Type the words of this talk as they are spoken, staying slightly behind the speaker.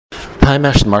Hi, I'm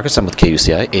Ashton Marcus. I'm with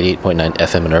KUCI 88.9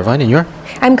 FM in Irvine, and you're?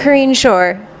 I'm Corinne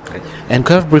Shor. And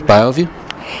could I have a brief bio of you?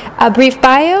 A brief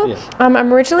bio? Yes.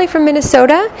 I'm originally from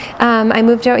Minnesota. I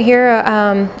moved out here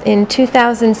in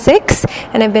 2006,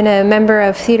 and I've been a member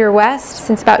of Theater West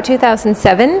since about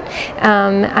 2007.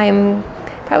 I'm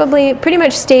probably pretty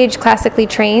much stage classically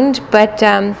trained, but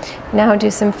now do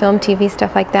some film, TV,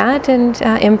 stuff like that, and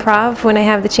improv when I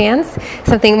have the chance.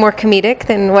 Something more comedic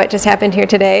than what just happened here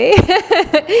today.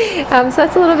 So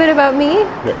that's a little bit about me.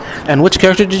 And which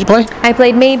character did you play? I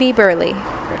played Maybe Burley.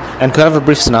 And could I have a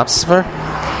brief synopsis of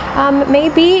her?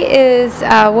 Maybe is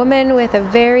a woman with a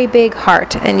very big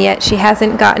heart, and yet she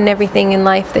hasn't gotten everything in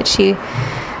life that she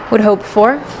would hope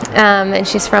for. And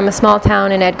she's from a small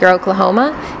town in Edgar,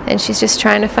 Oklahoma, and she's just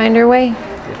trying to find her way.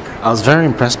 I was very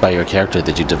impressed by your character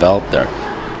that you developed there.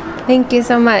 Thank you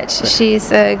so much.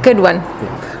 She's a good one.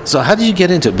 So how did you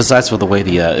get into it, besides for the way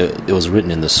it was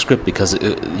written in the script, because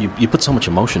you put so much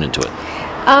emotion into it?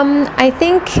 I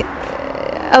think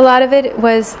a lot of it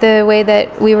was the way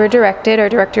that we were directed. Our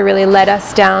director really led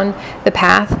us down the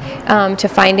path to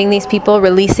finding these people,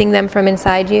 releasing them from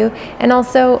inside you. And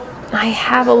also, I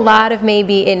have a lot of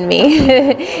maybe in me.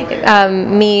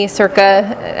 Me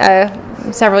circa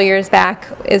several years back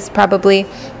is probably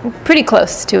pretty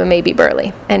close to a Maybe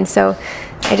Burley. And so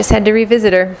I just had to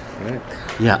revisit her.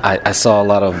 Yeah, I saw a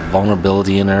lot of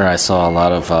vulnerability in her. I saw a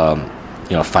lot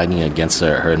of fighting against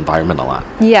her environment a lot.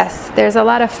 Yes, there's a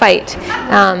lot of fight.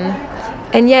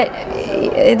 And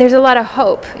yet there's a lot of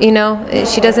hope.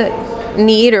 She doesn't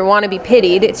need or want to be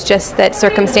pitied. It's just that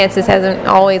circumstances hasn't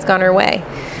always gone her way.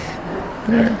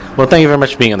 Well, thank you very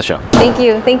much for being on the show. Thank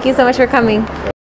you. Thank you so much for coming.